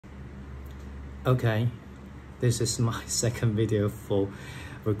Okay, this is my second video for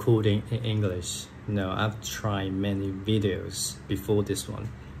recording in English. No, I've tried many videos before this one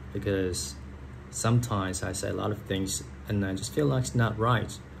because sometimes I say a lot of things and I just feel like it's not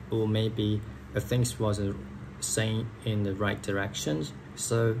right, or maybe the things wasn't saying in the right direction,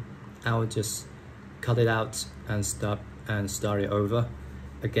 so I'll just cut it out and stop and start it over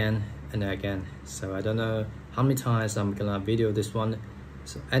again and again. So I don't know how many times I'm gonna video this one.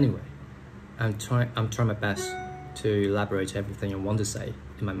 So anyway, I'm trying my best to elaborate everything I want to say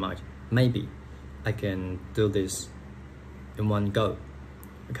in my mind. Maybe I can do this in one go.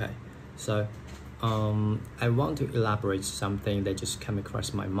 Okay, so I want to elaborate something that just came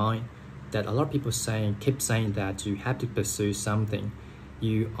across my mind, that a lot of people keep saying that you have to pursue something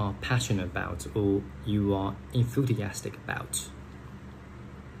you are passionate about or you are enthusiastic about.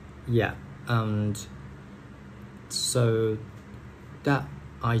 Yeah, and so that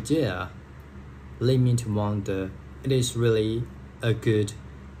idea led me to wonder, it is really a good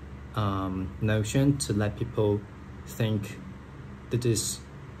notion to let people think that is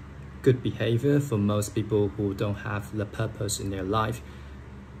good behavior for most people who don't have the purpose in their life,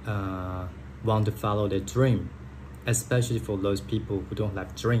 want to follow their dream, especially for those people who don't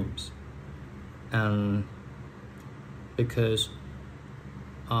have dreams. And because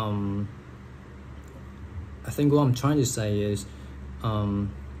I think what I'm trying to say is,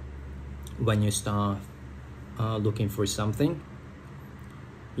 when you start looking for something,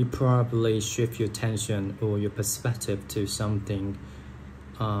 you probably shift your attention or your perspective to something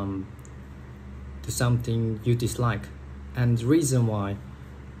you dislike. And the reason why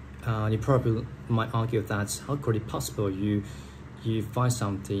you probably might argue that how could it possible you find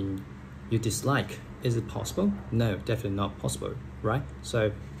something you dislike? Is it possible? No, definitely not possible, right?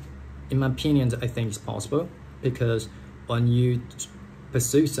 So in my opinion, I think it's possible, because when you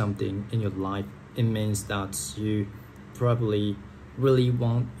pursue something in your life, it means that you probably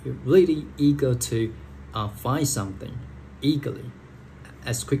you're really eager to find something eagerly,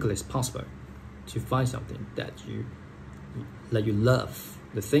 as quickly as possible, to find something that you love,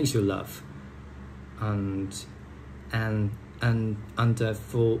 the things you love, and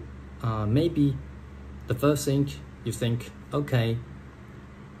for maybe the first thing you think, okay,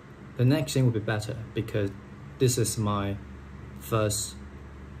 the next thing will be better because this is my first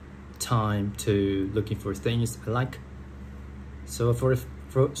time to looking for things I like. So for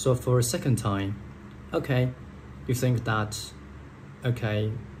a second time, okay, you think that,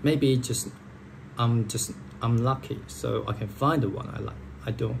 okay, maybe I'm lucky, so I can find the one I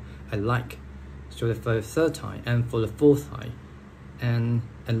like. So for the third time and for the fourth time, and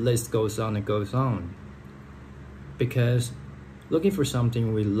list goes on and goes on. Because looking for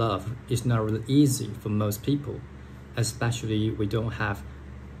something we love is not really easy for most people, especially we don't have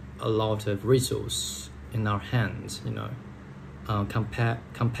a lot of resource in our hands, you know.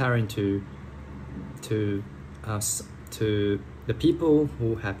 Comparing to the people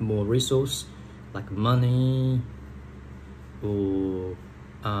who have more resource, like money or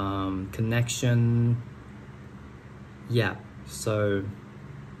connection. Yeah, so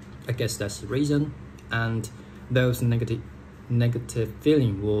I guess that's the reason. And those negative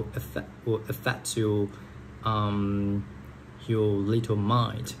feeling will affect your little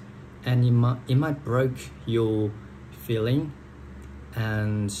mind, and it might break your feeling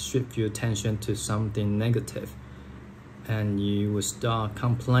and shift your attention to something negative, and you will start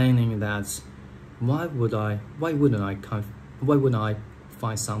complaining that why wouldn't I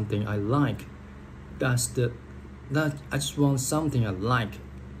find something I like? That I just want something I like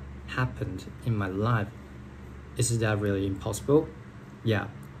happened in my life. Is that really impossible? Yeah,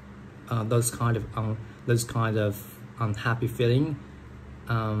 those kind of unhappy feeling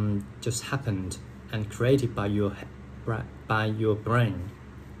just happened and created by your brain.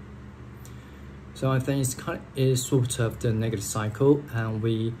 So I think it's sort of the negative cycle, and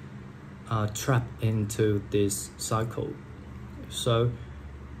we are trapped into this cycle. So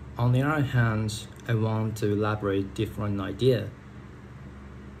on the other hand, I want to elaborate different idea,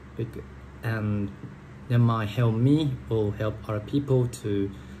 and that might help me or help other people to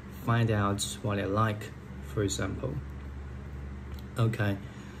find out what they like. For example, okay,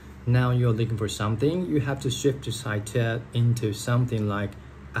 now you're looking for something, you have to shift your idea into something like,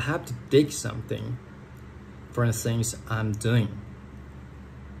 I have to dig something for the things I'm doing.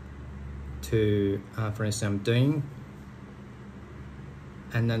 For instance, I'm doing,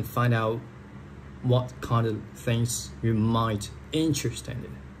 and then find out what kind of things you might interested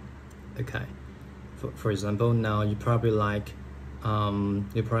in. Okay, for example, now you probably like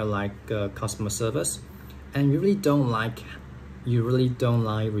customer service, and you really don't like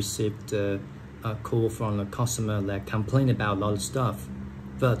receive the a call from a customer that complain about a lot of stuff,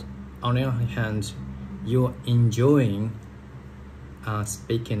 but on the other hand, you're enjoying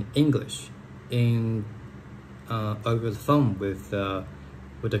speaking English in over the phone with the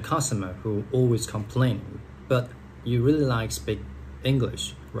customer who always complaining, but you really like speak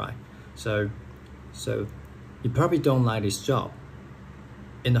English, right? So you probably don't like this job.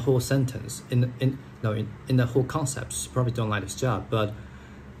 In the whole sentence, in the whole concepts, you probably don't like this job, but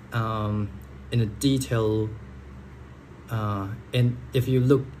in the detail, and if you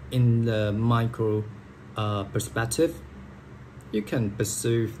look in the micro perspective, you can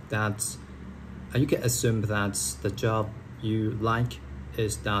perceive that, you can assume that the job you like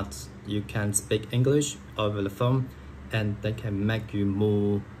is that you can speak English over the phone, and they can make you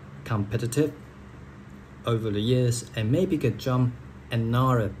more competitive over the years, and maybe get jump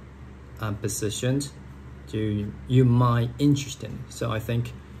another positions you might interested in. So I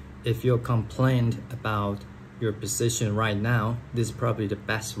think if you're complained about your position right now, this is probably the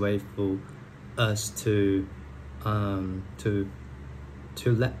best way for us to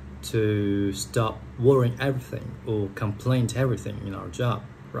stop worrying everything or complain to everything in our job,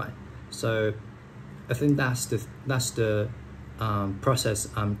 right? So I think that's the process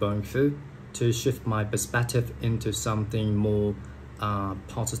I'm going through to shift my perspective into something more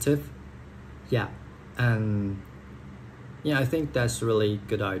positive. Yeah, and yeah, I think that's a really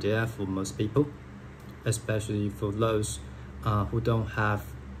good idea for most people, especially for those who don't have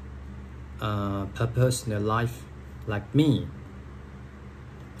purpose in their life, like me.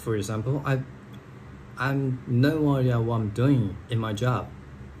 For example, I'm no idea what I'm doing in my job,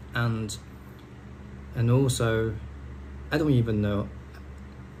 and also I don't even know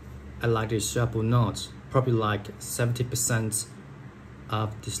I like this job or not. Probably like 70%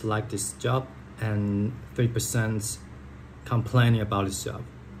 dislike this job and 3% complaining about this job.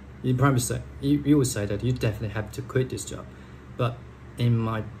 You probably say you would say that you definitely have to quit this job, but in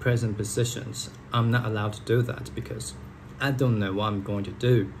my present positions, I'm not allowed to do that because I don't know what I'm going to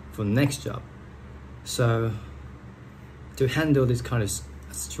do for next job. So to handle this kind of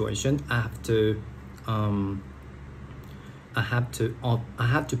situation, I have to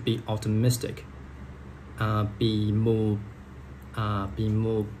be optimistic, be more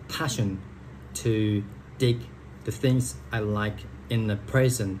passionate to dig the things I like in the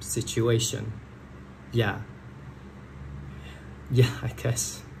present situation. Yeah, I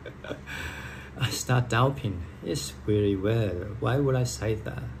guess I start doubting. It's really weird. Why would I say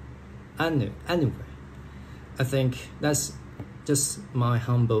that? Anyway, I think that's just my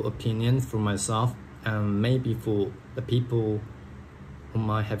humble opinion for myself, and maybe for the people who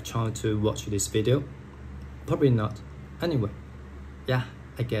might have tried to watch this video. Probably not. Anyway, yeah,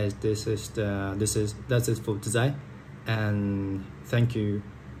 I guess that's it for today, and thank you.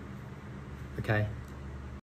 Okay.